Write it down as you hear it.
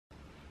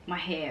my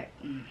hair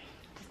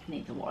just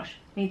needs a wash,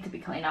 needs to be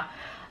cleaner.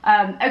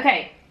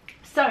 Okay,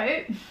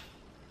 so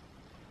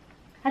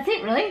that's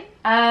it really.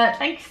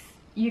 Thanks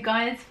you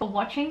guys for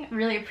watching,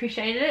 really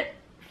appreciated it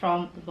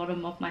from the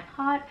bottom of my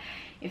heart.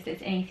 If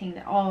there's anything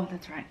that, oh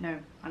that's right, no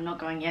I'm not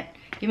going yet,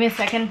 give me a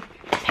second.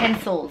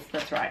 Pencils,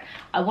 that's right,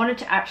 I wanted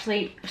to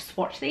actually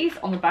swatch these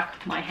on the back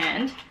of my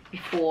hand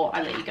before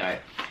I let you go,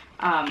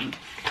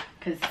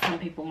 because some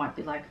people might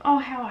be like, oh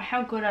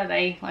how good are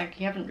they, like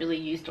you haven't really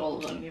used all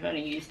of them, you've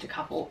only used a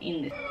couple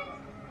in this.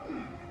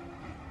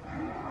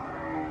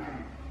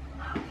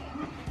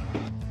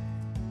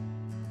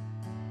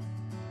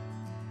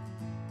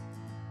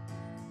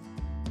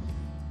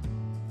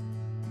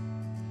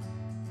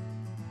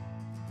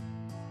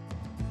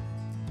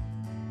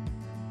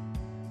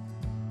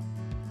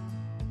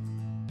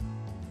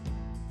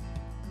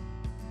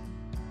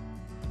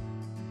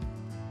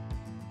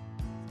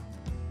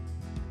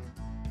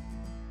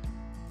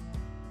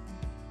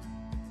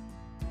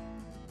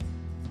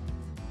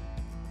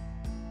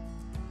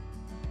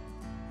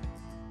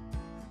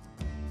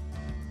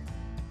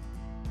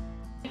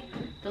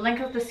 The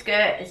length of the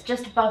skirt is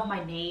just above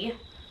my knee.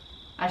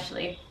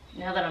 Actually,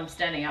 now that I'm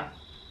standing up,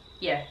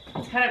 yeah,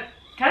 it's kind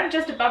of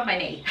just above my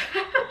knee.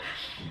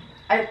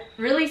 I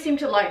really seem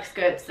to like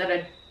skirts that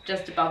are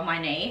just above my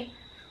knee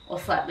or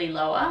slightly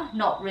lower,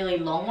 not really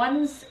long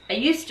ones. I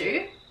used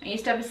to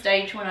have a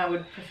stage when I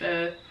would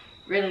prefer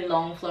really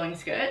long flowing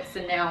skirts,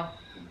 and now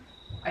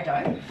I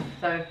don't.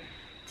 So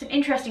it's an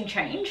interesting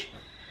change.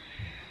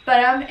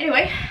 But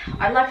anyway,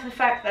 I like the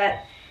fact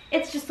that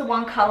it's just the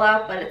one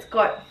color, but it's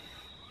got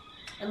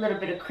a little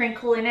bit of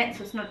crinkle in it,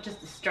 so it's not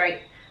just a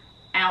straight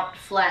out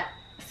flat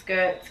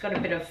skirt. It's got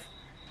a bit of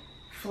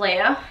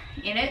flare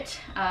in it,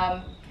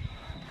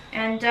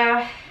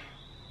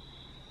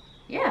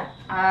 yeah,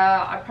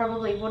 I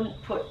probably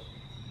wouldn't put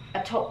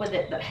a top with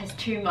it that has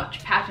too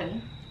much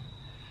pattern,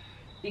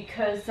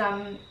 because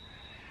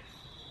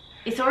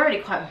it's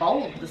already quite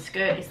bold. The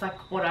skirt is like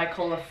what I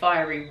call a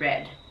fiery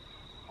red,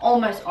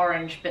 almost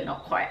orange but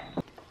not quite.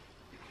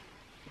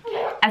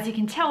 As you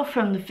can tell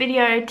from the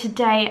video,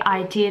 today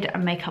I did a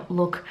makeup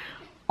look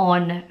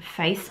on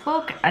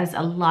Facebook as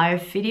a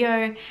live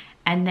video,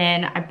 and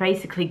then I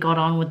basically got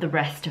on with the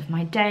rest of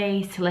my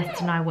day.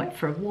 Celeste and I went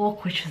for a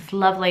walk, which was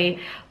lovely,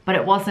 but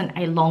it wasn't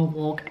a long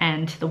walk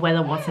and the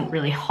weather wasn't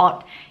really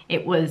hot.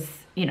 It was,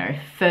 you know,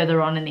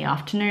 further on in the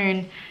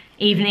afternoon,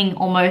 evening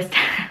almost.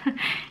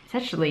 It's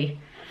actually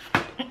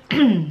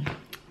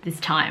this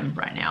time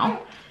right now.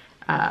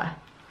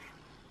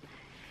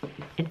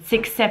 It's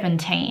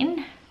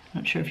 6:17.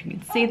 Not sure if you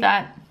can see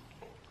that,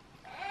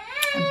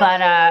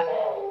 but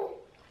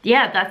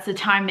yeah, that's the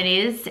time it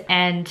is,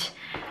 and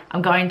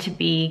I'm going to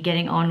be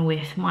getting on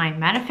with my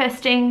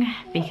manifesting,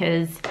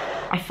 because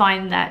I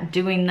find that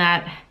doing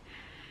that,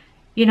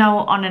 you know,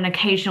 on an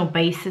occasional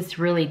basis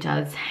really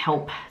does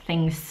help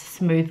things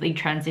smoothly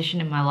transition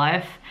in my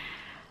life.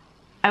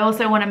 I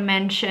also want to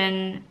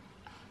mention,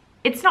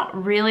 it's not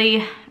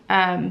really,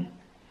 I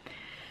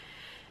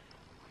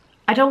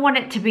don't want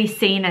it to be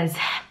seen as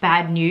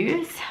bad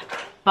news,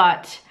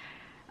 but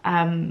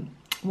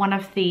one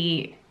of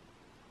the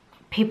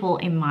people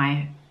in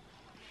my,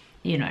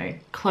 you know,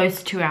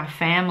 close to our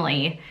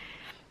family,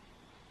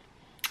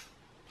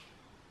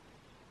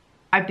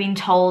 I've been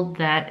told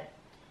that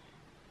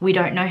we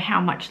don't know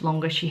how much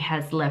longer she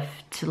has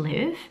left to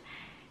live,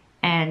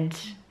 and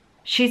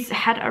she's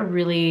had a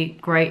really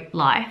great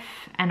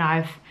life, and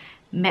I've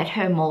met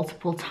her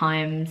multiple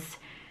times,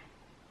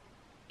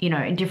 you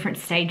know, in different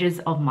stages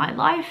of my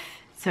life,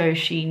 so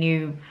she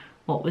knew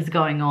what was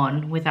going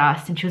on with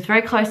us, and she was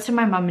very close to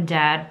my mum and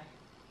dad,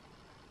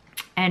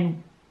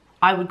 and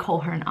I would call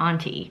her an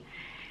auntie.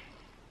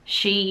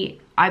 She,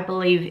 I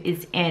believe,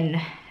 is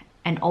in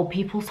an old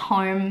people's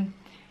home,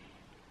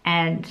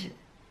 and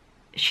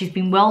she's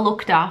been well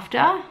looked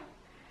after,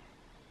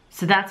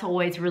 so that's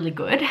always really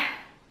good.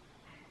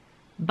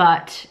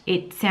 But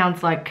it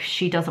sounds like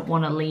she doesn't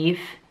want to leave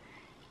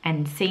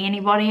and see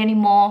anybody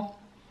anymore.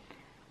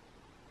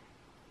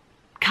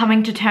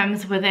 Coming to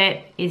terms with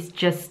it is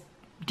just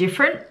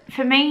different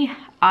for me.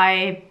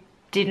 I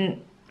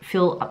didn't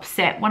feel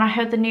upset when I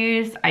heard the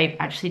news. I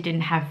actually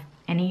didn't have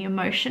any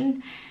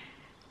emotion.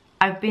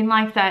 I've been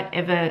like that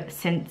ever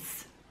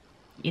since,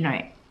 you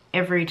know,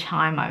 every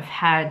time I've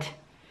had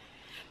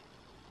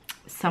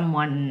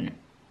someone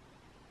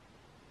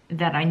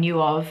that I knew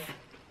of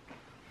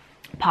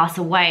pass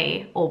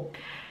away, or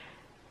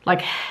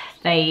like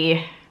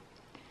they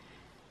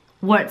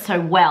weren't so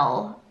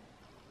well,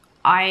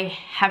 I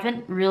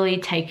haven't really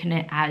taken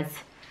it as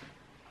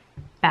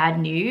bad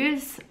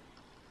news.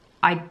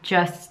 I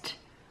just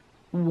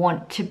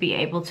want to be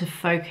able to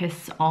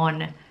focus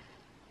on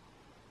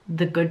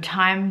the good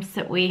times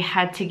that we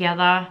had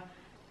together,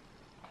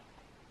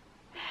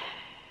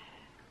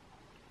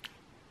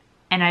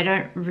 and I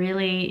don't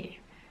really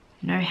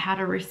know how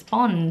to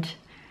respond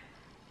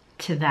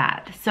to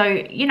that. So,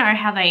 you know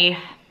how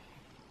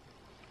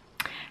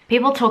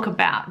people talk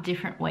about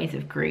different ways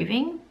of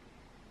grieving.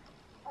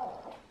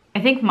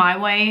 I think my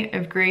way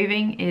of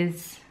grieving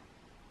is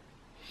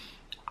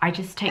I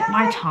just take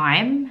my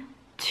time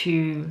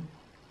to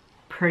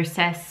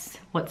process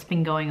what's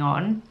been going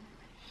on,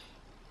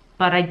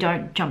 but I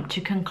don't jump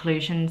to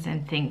conclusions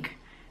and think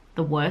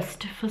the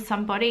worst for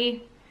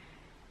somebody.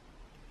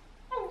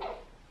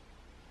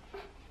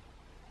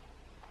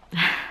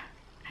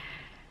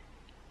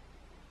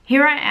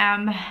 Here I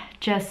am,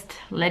 just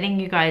letting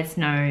you guys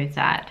know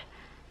that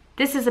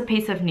this is a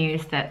piece of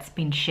news that's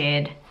been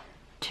shared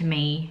to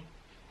me,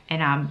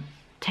 and I'm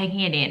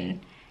taking it in,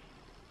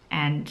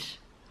 and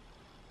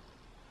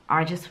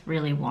I just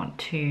really want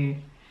to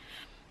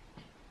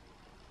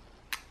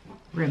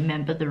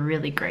remember the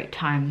really great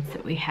times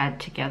that we had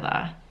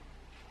together.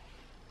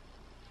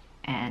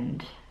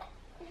 And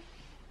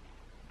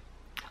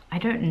I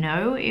don't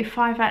know if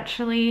I've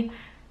actually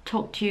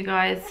talked to you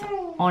guys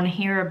on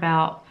here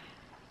about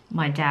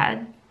my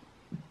dad,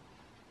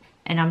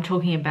 and I'm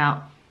talking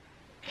about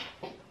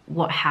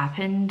what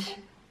happened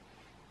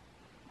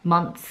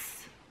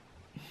months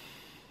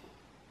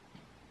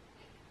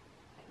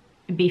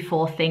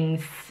before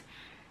things,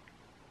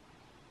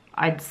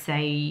 I'd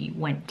say,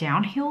 went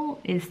downhill.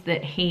 Is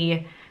that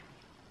he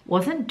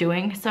wasn't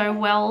doing so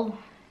well,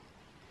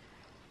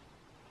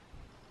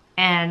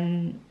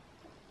 and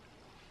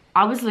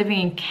I was living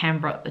in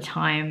Canberra at the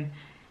time.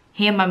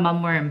 He and my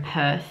mum were in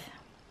Perth.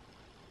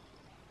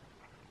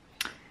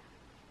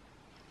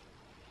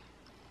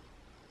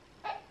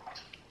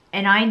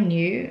 And I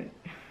knew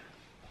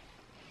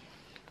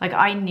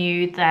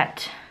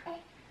that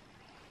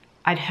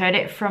I'd heard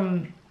it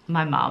from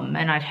my mum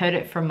and I'd heard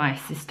it from my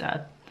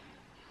sister,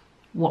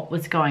 what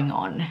was going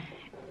on.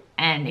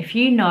 And if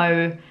you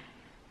know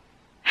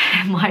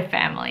my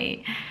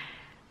family,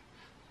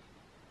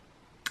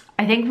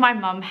 I think my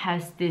mum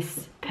has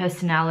this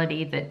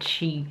personality that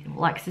she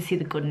likes to see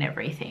the good in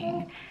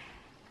everything.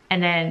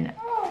 And then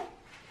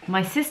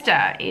my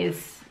sister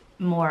is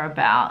more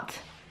about,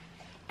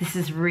 this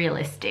is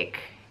realistic,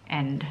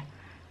 and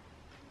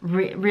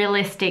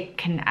realistic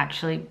can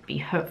actually be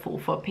hurtful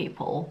for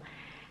people.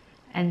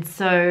 And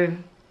so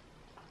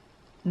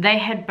they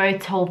had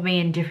both told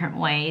me in different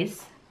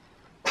ways,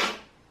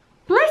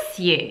 bless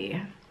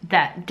you,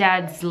 that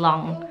Dad's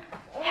lung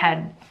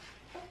had,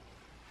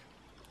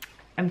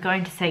 I'm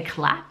going to say,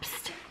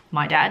 collapsed,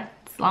 my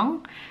dad's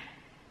lung.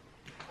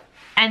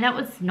 And that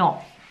was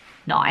not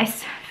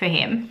nice for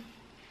him.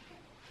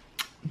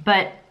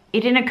 But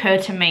it didn't occur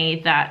to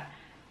me that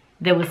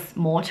there was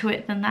more to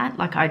it than that.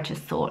 Like, I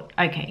just thought,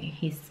 okay,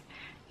 he's,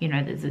 you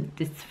know, there's a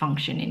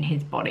dysfunction in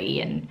his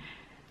body, and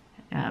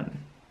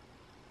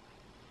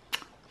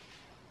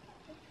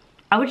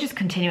I would just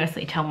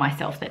continuously tell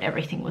myself that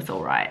everything was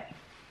all right.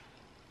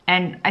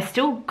 And I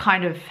still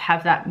kind of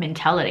have that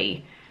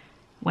mentality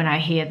when I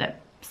hear that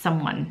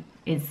someone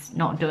is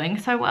not doing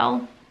so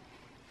well.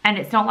 And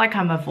it's not like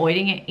I'm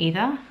avoiding it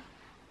either.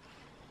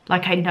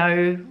 Like, I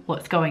know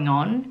what's going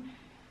on,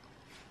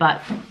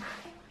 but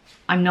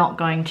I'm not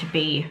going to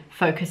be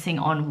focusing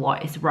on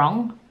what is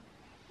wrong.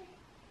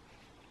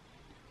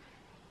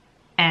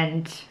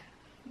 And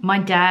my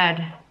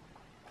dad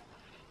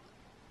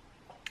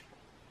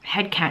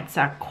had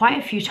cancer quite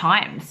a few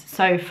times.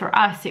 So for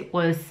us, it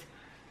was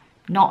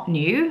not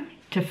new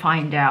to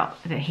find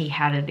out that he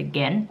had it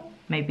again,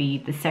 maybe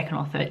the second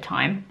or third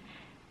time.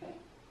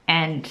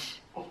 And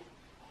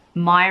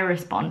my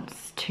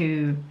response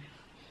to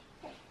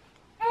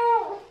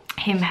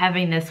him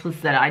having this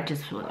was that I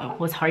just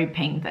was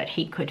hoping that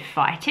he could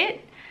fight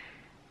it,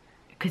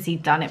 because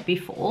he'd done it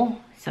before,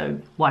 so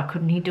why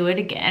couldn't he do it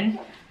again?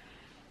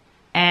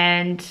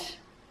 And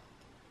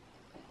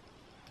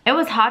it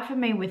was hard for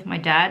me with my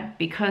dad,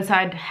 because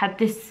I'd had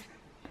this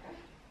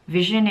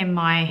vision in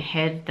my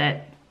head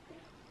that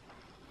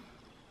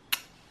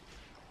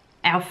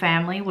our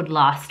family would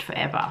last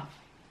forever,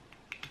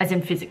 as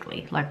in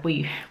physically, like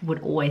we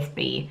would always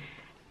be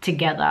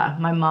together.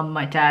 My mum,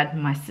 my dad,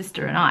 my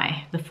sister and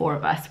I, the four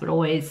of us, would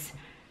always,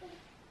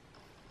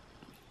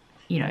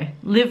 you know,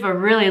 live a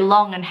really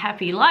long and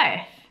happy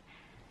life.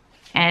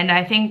 And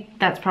I think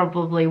that's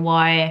probably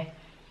why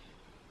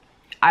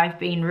I've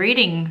been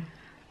reading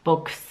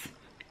books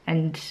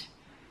and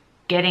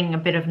getting a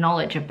bit of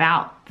knowledge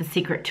about the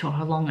secret to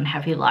a long and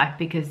happy life,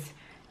 because,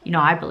 you know,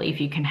 I believe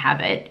you can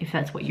have it if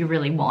that's what you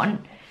really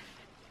want.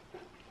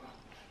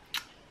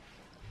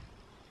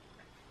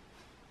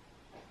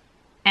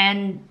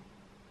 And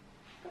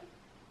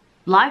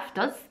life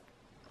does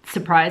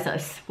surprise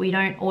us. We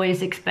don't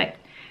always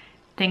expect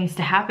things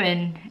to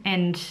happen,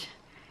 and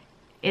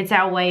it's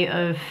our way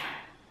of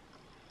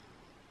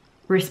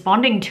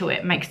responding to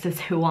it makes us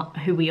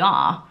who we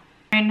are.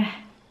 And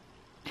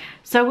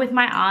so with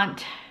my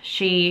aunt,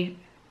 she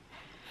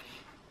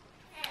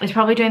is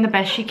probably doing the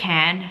best she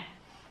can.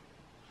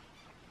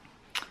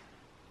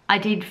 I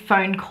did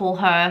phone call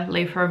her,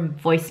 leave her a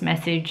voice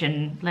message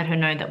and let her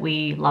know that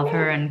we love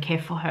her and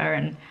care for her,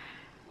 and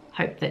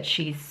hope that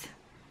she's,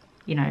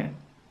 you know,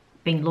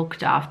 being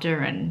looked after,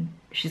 and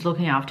she's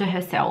looking after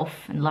herself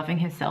and loving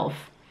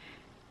herself,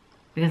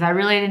 because I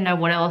really didn't know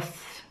what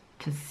else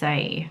to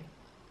say. .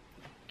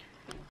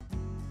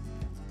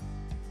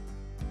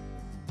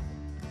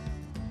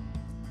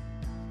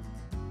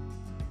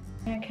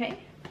 Okay.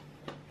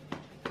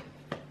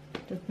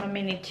 Does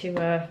Mummy need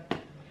to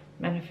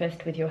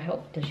manifest with your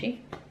help, does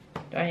she?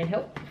 Do I need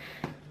help?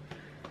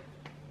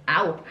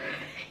 Ow!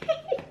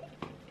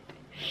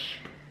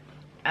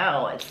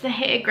 Oh, it's the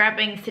hair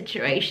grabbing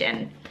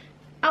situation.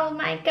 Oh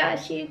my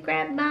gosh, you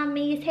grabbed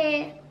Mommy's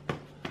hair.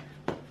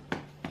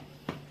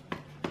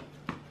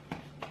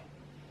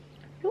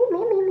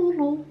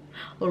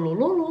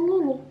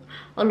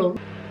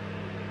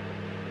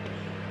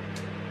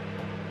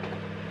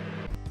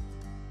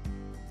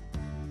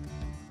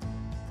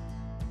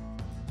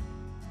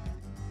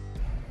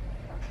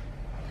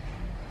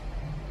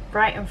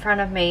 Right in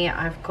front of me,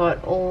 I've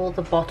got all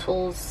the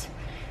bottles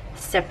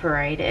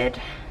separated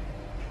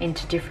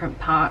into different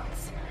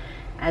parts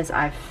as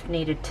I've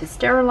needed to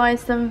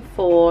sterilize them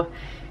for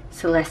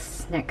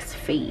Celeste's next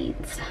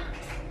feeds.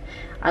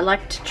 I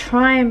like to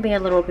try and be a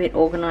little bit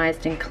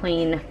organized and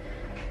clean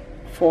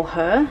for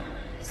her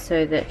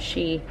so that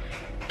she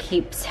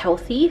keeps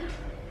healthy,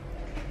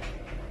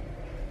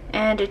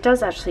 and it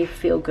does actually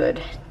feel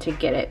good to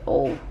get it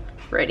all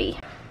ready.